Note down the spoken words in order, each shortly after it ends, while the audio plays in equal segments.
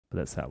but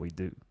that's how we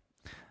do.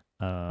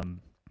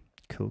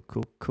 Cool,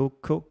 cool, cool,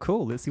 cool,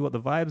 cool. Let's see what the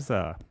vibes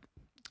are.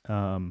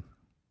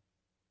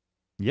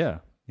 Yeah,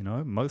 you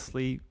know,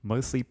 mostly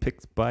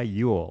picked by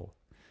you all.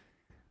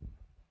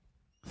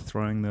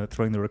 Throwing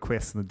the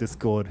requests in the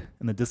Discord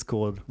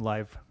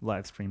live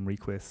stream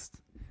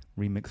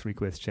remix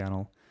request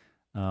channel,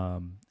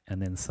 and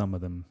then some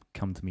of them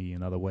come to me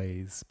in other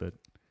ways. But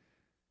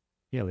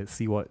yeah, let's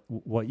see what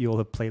you all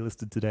have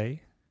playlisted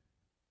today.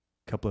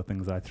 A couple of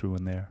things I threw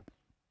in there,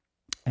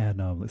 and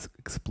let's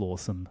explore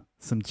some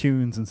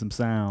tunes and some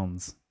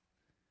sounds.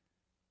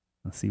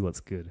 Let's see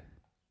what's good.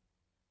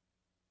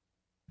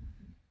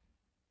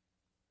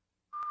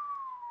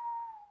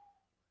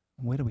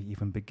 Where do we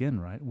even begin,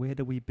 right? Where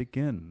do we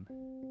begin?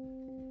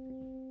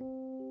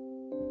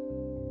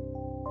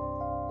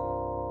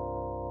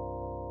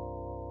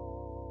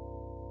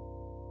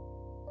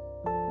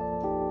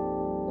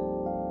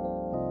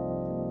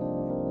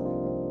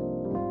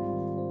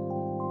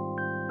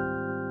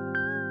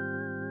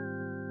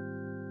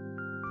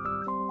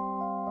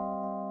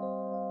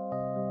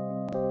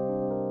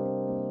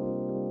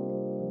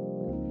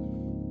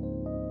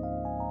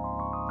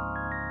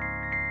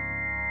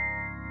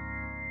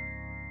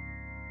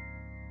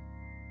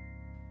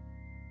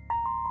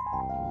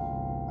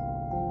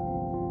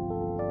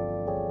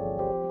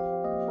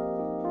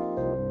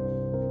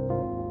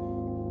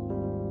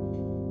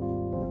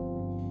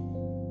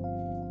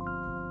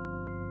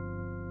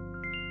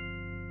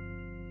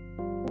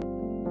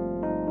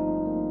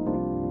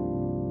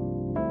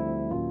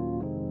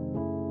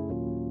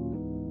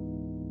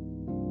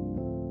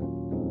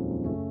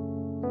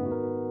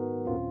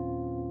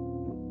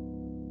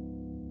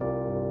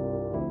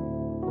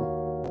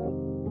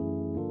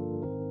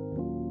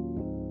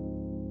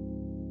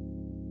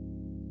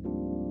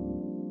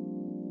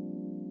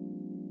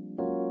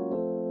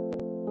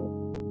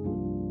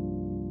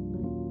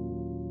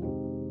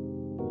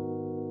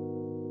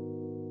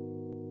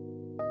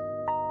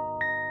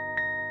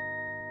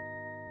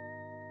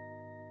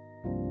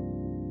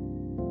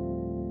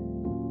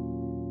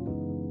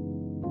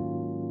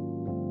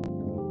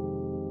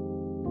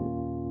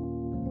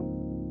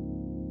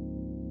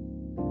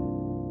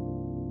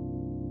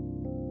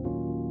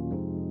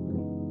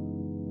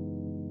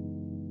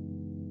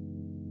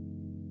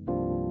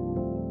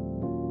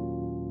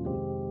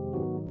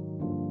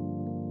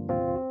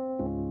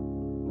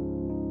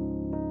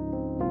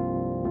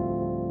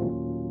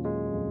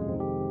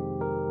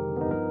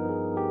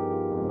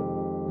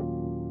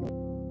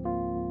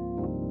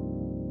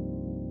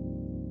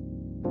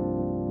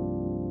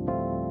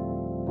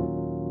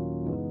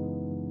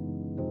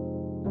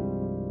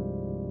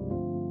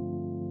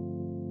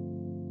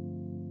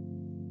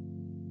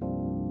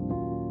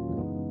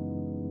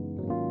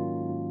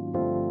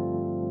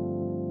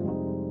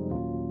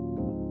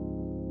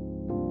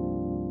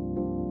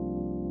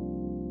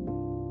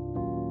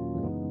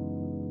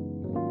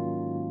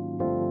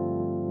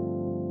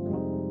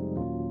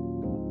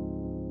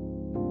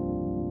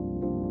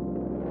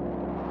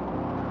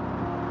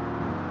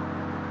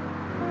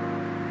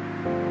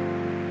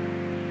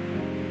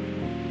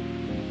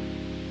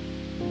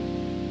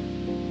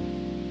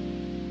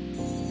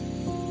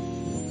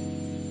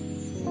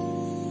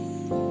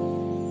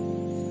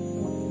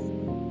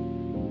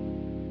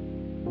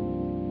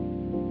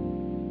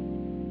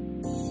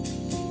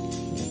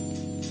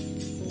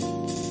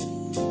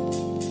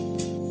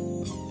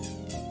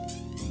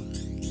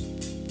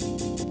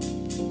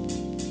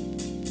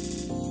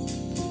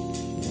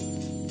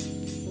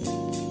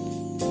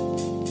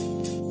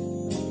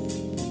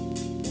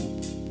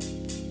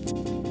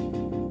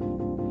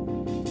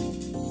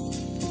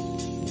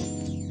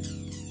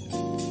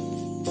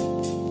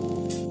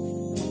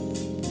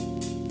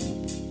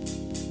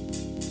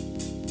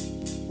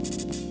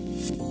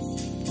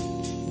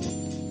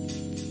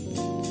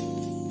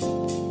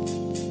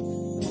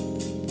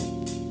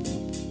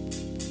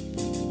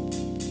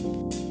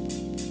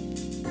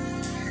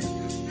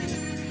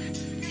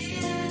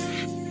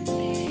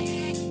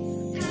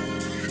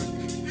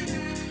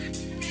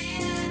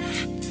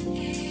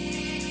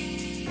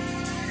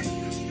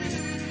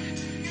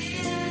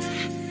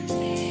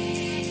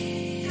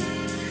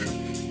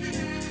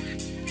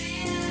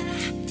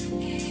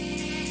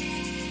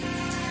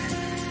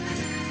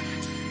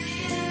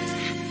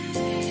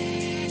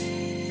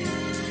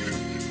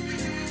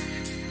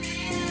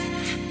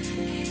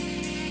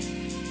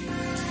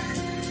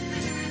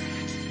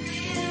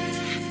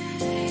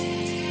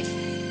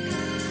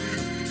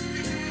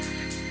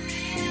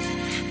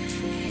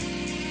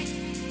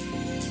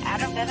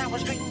 That I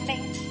was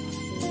dreaming,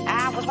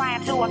 I was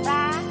wired to a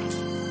clock.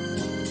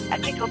 I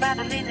jingle by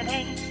the minute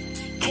hand,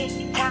 tick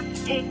tock,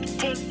 tick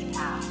tick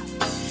tock.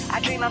 I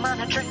dream I'm on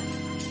a train,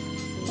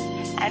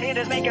 and it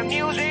is making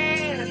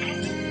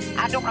music.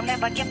 I don't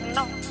remember getting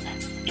on,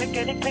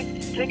 clickety click,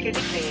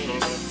 clickety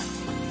click.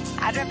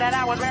 I dreamt that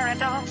I was wearing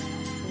down,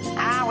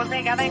 I was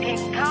bigger than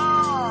King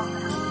Kong.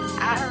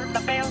 I heard the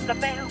bells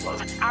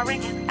are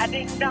ringing, a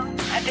ding dong,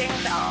 a ding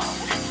dong.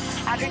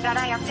 I dream that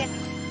I am sitting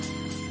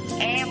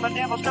in the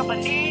devil's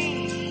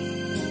company.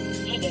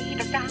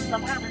 the sound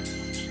of humming,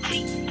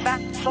 feet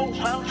that so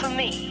well for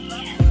me.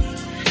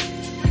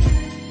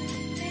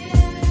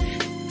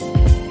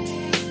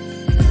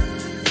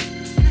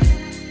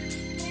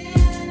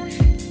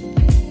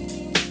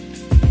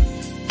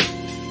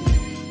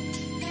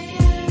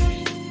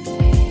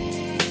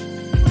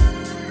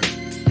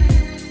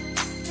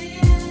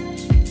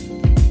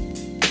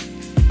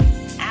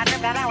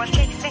 That I was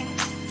chasing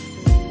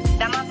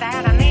the monster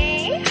out of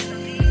me.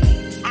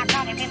 I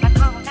caught him in the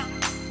corner.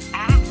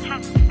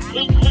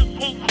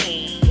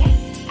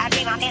 I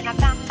dream I'm in a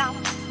thunder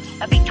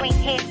between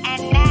here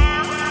and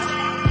now.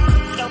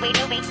 Scooby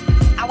Dooby,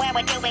 where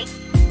would you be?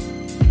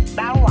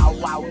 Bow wow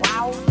wow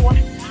wow.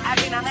 I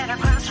dream I'm at a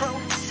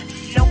crossroads,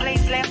 no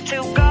place left to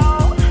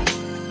go.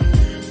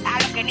 I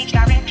look in each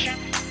direction.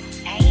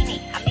 Ain't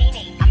a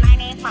meanie, a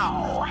mighty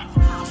mo.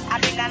 I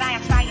dream that I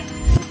am flying.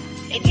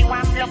 It's you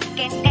I'm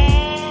looking at.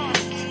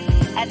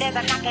 There's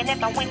a knocking at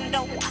the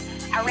window.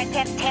 A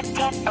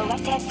rat-tat-tat-tat, a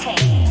rat-tat-tat.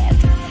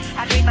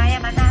 I dream I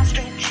am an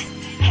ostrich,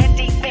 head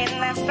deep in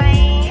the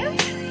sand.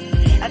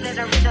 There's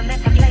a rhythm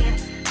that's playing,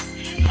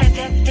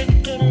 fantastic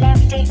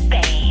elastic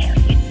band.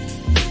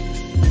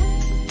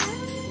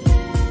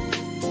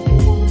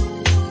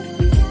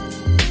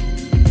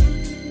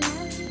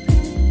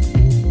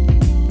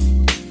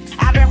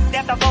 I dreamt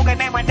that the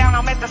bogeyman went down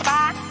on Mr.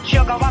 Spot.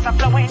 Sugar was a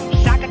flowing,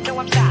 shocking to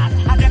him side.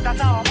 I dreamt I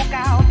saw a hook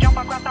out, jump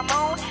across the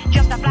moon,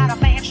 just a flight of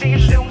fancy,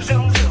 zoom,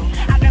 zoom, zoom.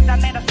 I dreamt I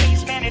met a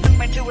spaceman, he took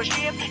me to a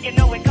ship. You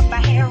know it cut my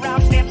hair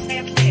out, snip,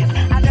 snip, snip.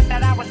 I dreamt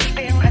that I was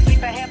sleeping, asleep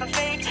for heaven's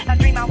sake. I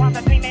dream I was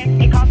a dreaming,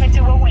 it caused me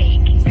to awake.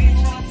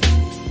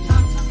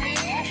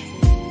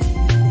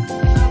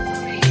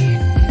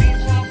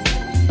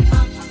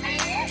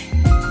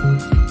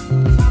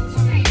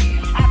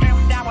 I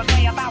dreamt I was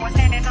way up, I was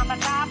standing on the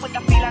top with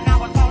the feeling I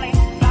was falling,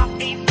 flop,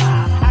 deep,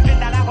 flop. I dreamt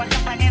that I was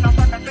jumping in a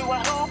circle through a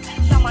hoop.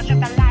 Someone shut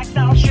the lights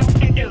off, shoot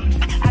the dude.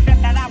 I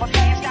dreamt that I was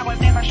fast, I was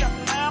never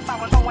shutting up. I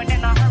was going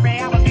in a hurry,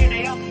 I was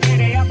giddy up,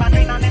 giddy up. I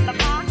dream I'm in the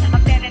park,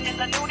 I'm standing in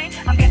the nudie.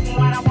 I'm getting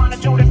what I want to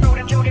do, the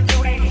fruity, fruity,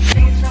 fruity.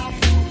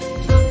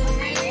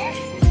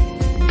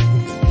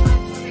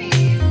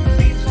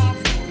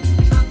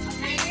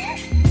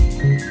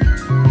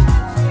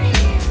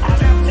 I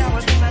dreamt I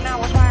was dreaming I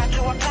was wired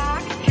to a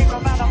clock. Jingle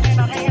bell, I'm in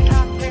a hand,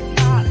 top, tick,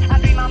 tock. I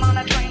dream I'm on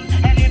a train,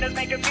 and it is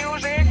making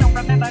music. Don't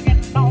remember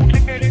getting on,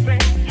 click, click,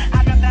 click.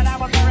 I dreamt that I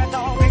was more at the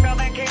whole bigger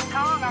than King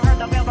Kong. I heard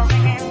the bells are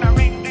ringing, the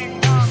ring, ding,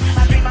 dong.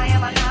 I dream I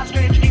am an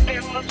ostrich deep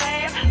in the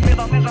sand.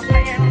 Rhythm is a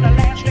playing, the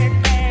elastic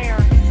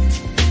band.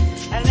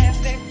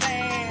 Elastic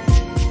band.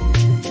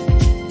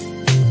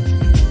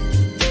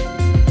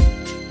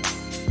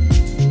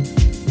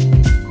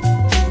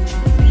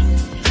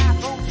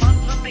 Fun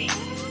for me.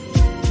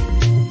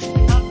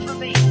 Fun for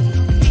me.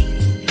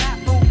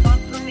 Fun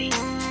for me.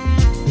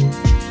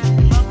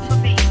 Fun for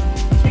me.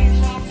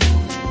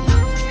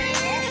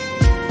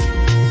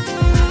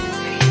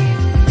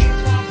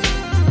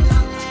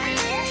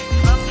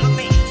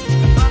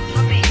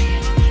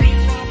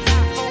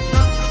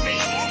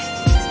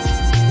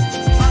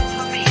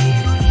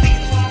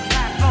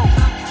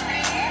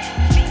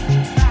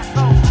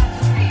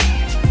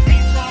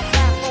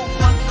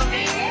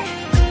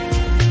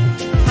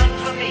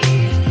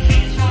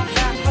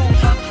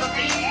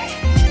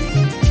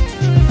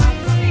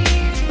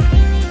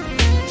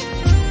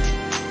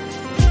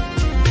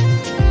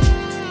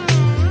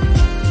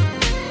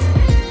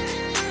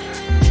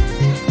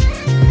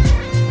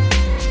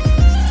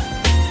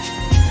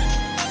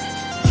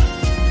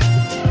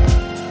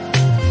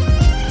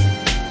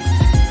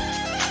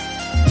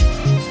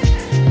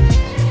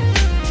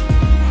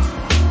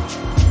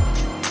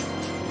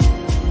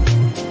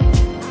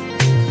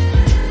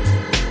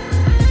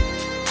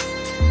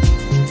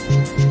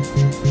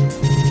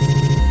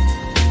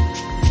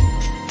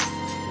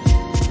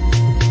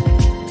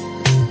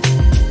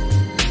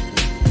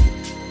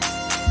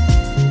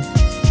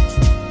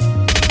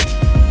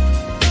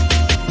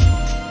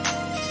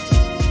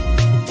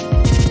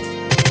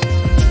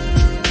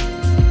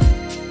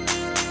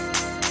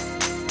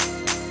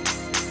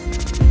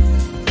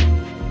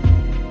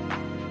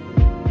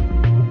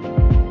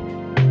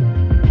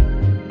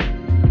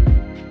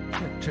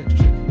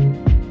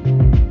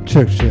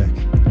 Check, check.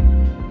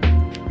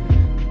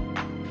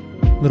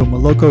 Little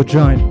Moloko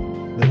joint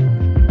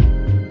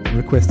that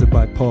requested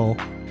by Paul.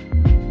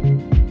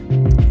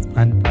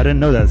 I didn't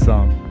know that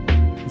song.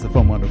 It's a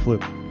fun one to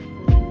flip.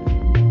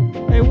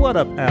 Hey, what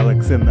up,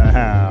 Alex in the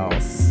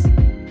house?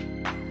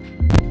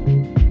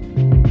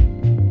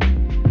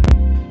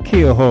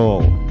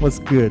 Keelhole, what's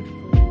good?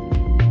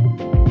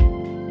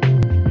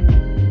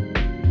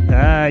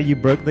 Ah, you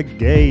broke the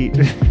gate.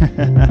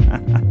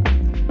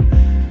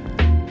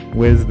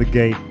 Where's the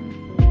gate?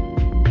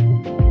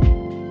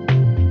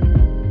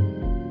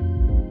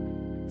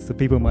 So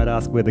people might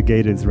ask where the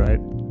gate is, right?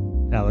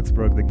 Alex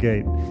broke the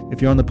gate.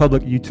 If you're on the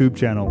public YouTube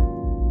channel,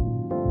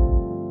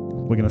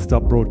 we're going to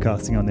stop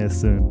broadcasting on there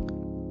soon.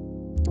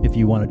 If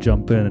you want to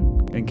jump in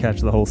and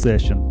catch the whole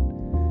session,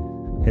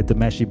 head to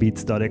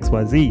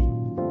mashybeats.xyz.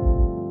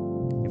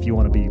 If you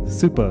want to be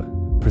super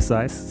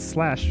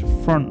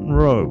precise/front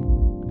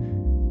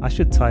row. I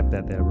should type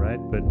that there, right?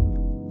 But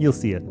you'll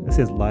see it. It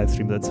says live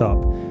stream at the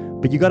top.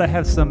 But you gotta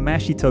have some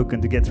Mashi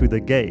token to get through the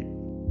gate.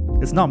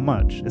 It's not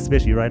much,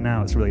 especially right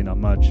now. It's really not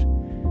much.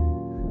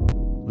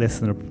 Less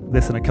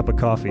than a cup of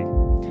coffee.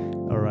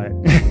 All right.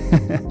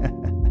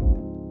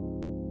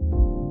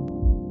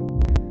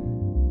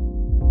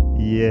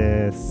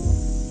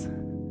 Yes.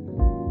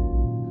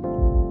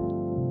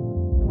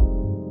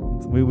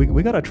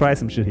 We gotta try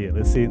some shit here.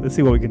 Let's see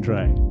what we can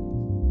try.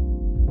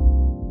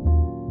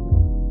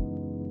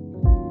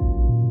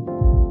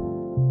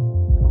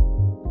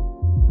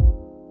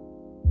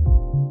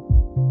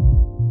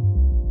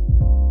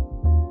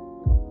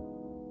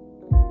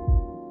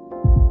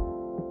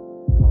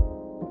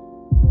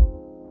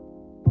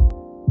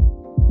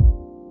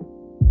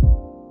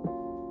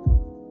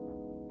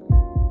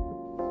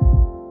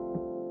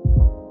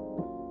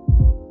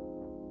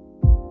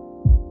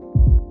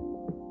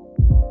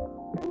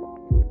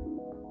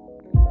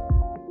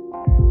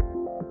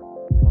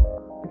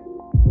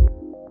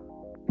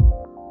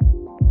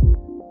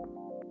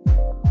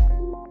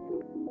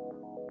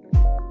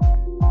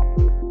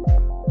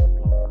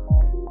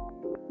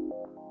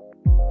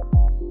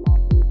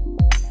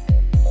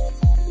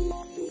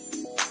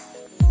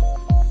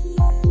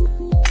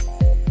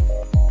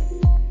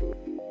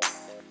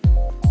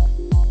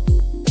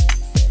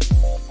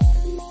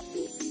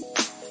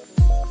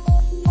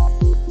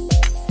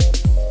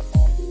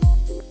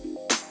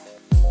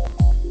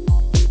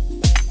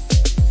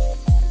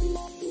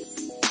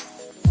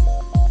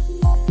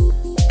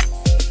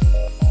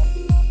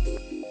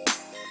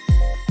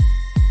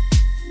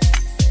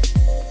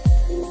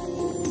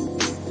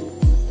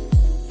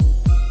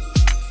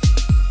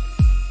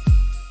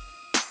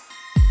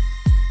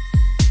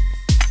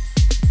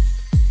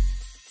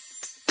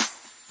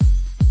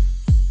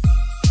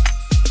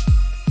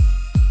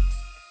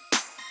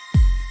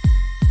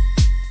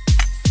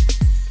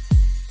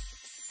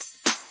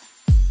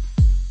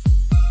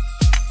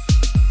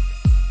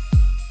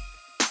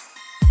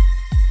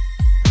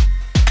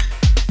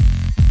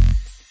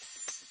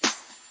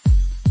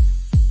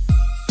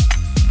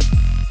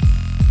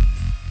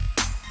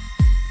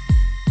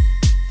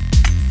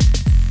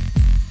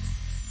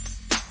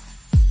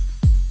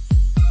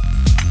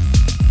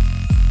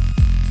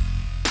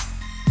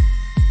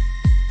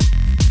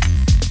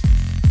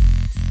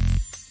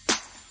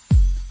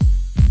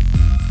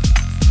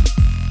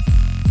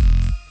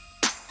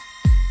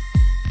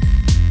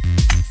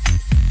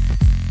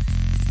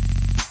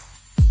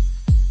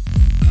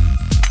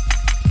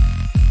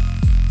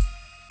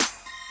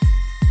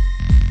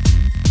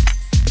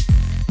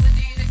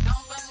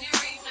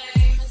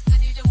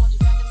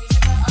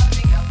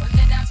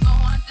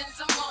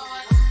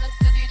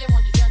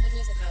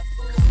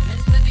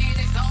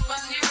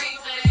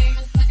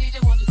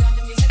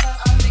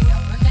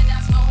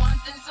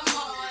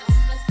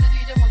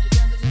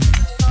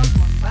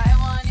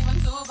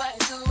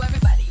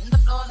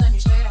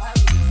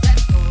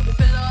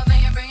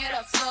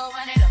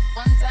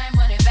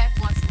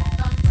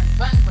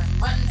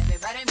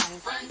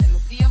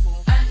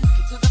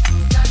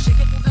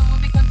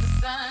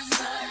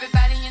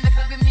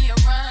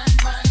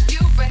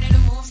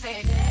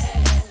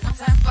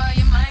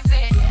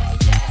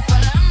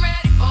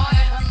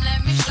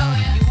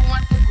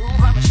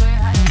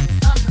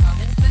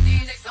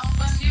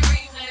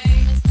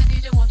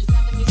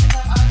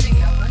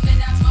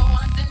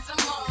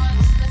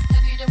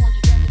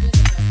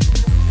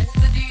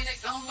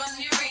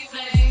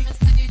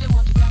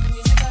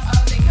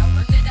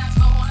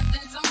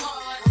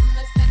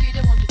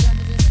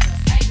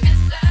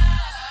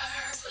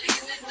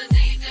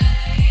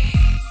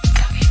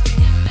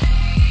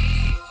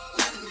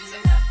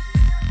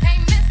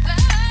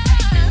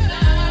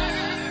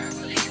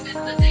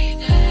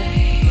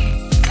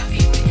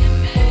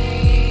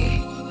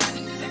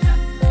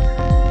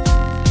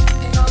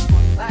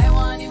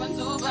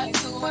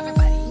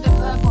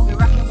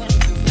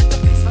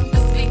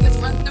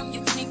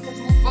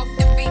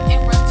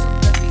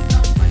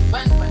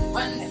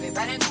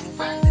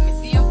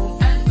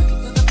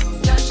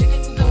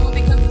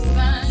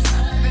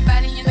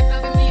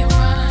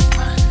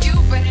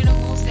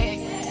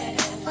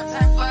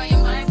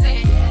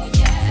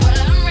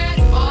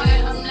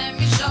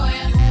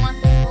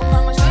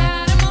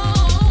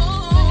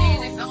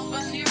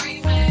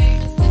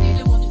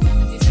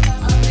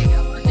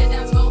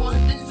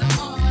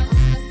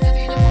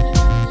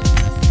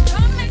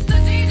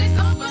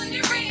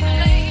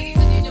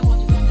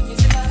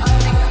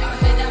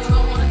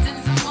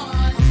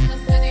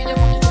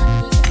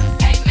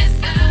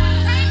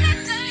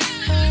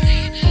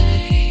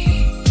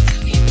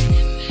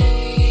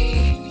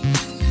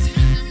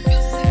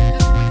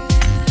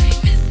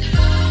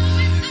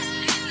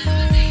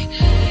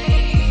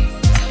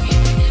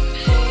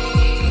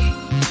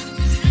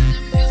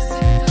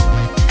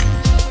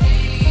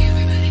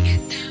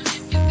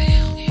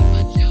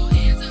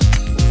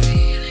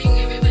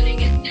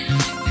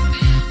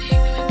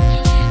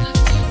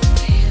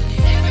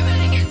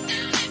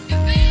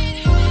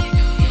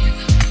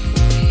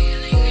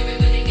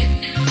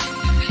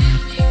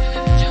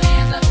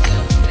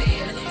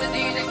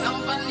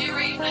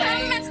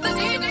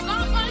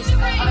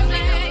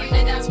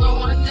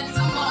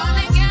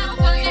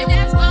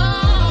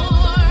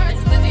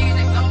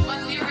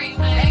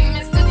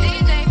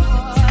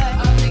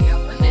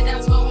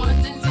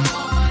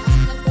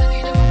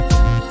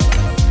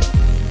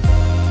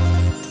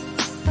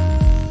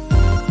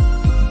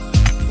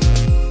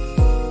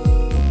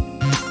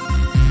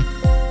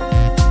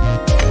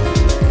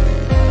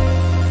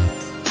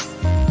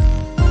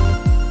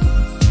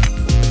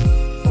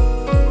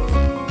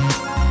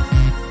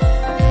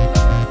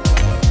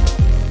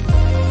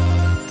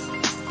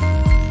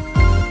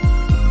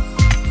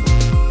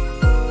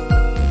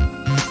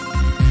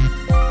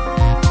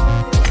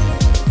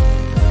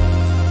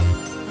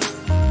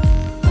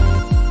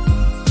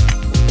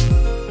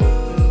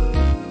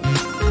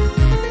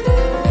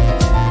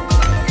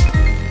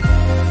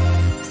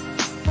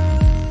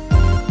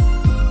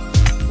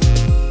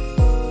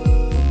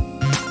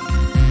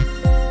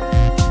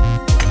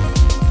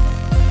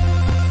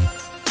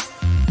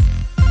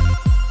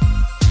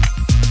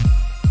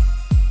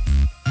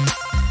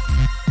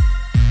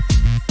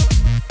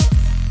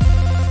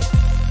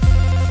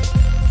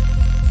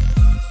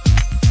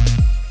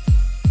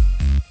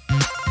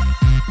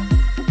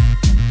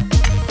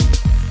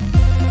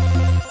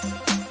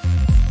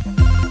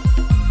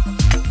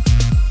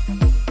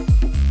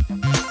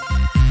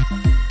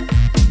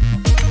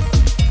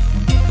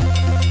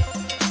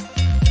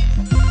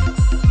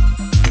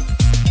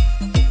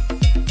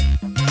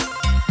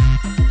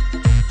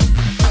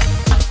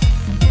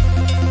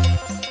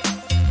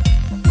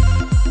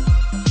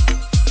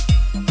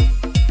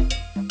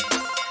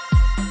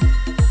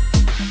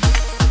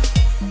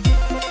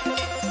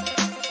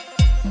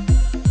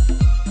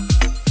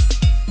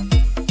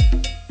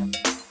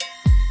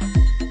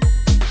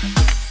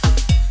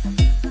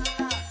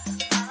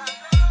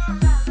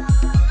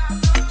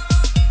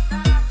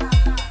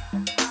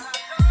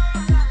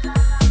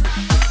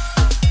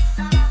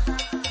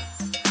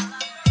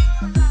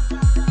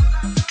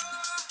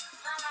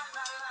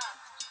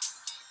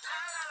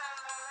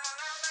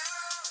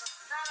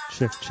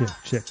 Check, check,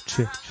 check,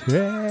 check,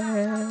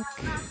 check.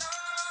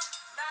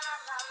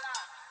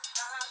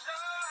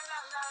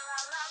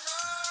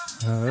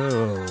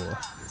 Oh,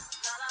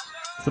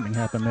 something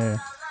happened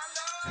there.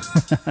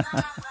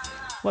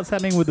 What's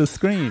happening with the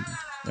screen?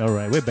 All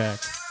right, we're back,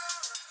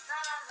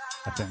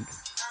 I think.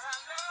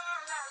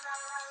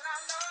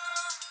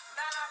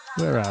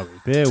 Where are we?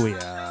 There we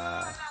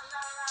are.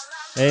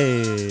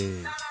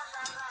 Hey,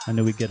 I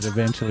knew we'd get it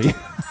eventually.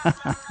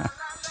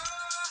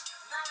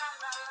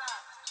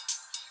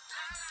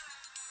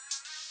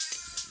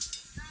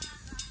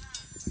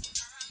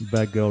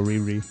 Bad girl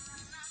Riri.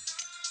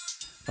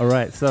 All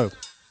right, so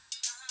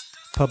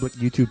public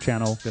YouTube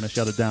channel, gonna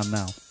shut it down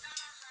now.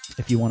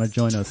 If you want to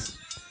join us,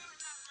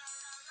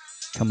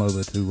 come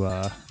over to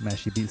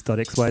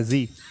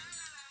mashybeats.xyz.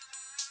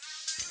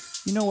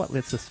 You know what?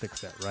 Let's just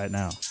fix that right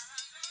now.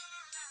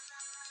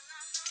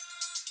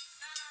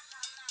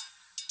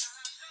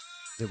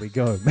 There we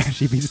go.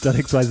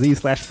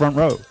 mashybeats.xyz/front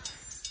row.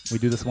 We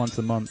do this once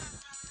a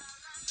month,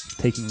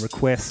 taking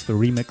requests for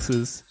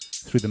remixes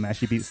through the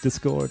Mashy Beats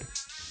Discord,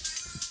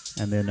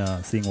 and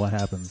then seeing what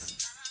happens.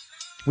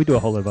 We do a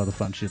whole lot of other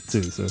fun shit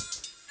too, so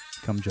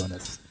come join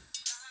us.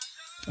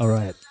 All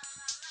right.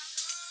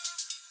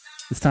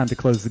 It's time to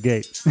close the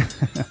gate.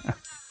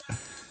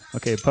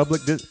 Okay,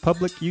 public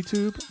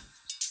YouTube.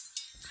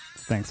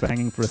 Thanks for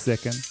hanging for a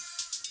second.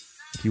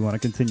 If you want to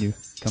continue,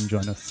 come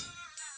join us.